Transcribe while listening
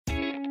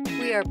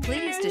We are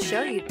pleased to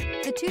show you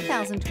the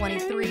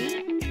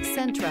 2023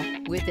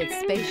 Sentra. With its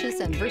spacious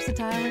and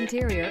versatile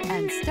interior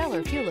and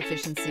stellar fuel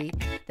efficiency,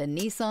 the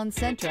Nissan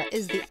Sentra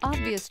is the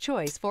obvious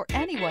choice for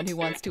anyone who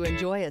wants to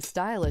enjoy a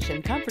stylish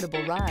and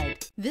comfortable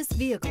ride. This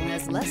vehicle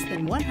has less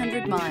than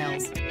 100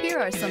 miles. Here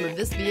are some of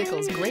this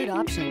vehicle's great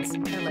options: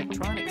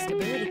 electronic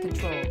stability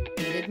control,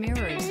 heated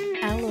mirrors,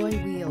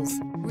 alloy wheels,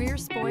 rear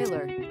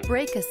spoiler,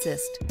 brake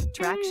assist,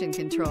 traction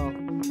control,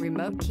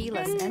 remote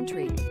keyless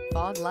entry,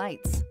 fog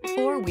lights,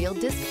 four-wheel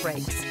disc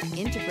brakes,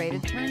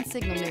 integrated turn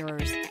signal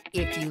mirrors.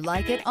 If you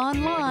like it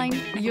online,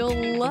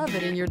 you'll love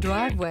it in your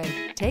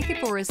driveway. Take it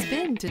for a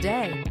spin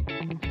today.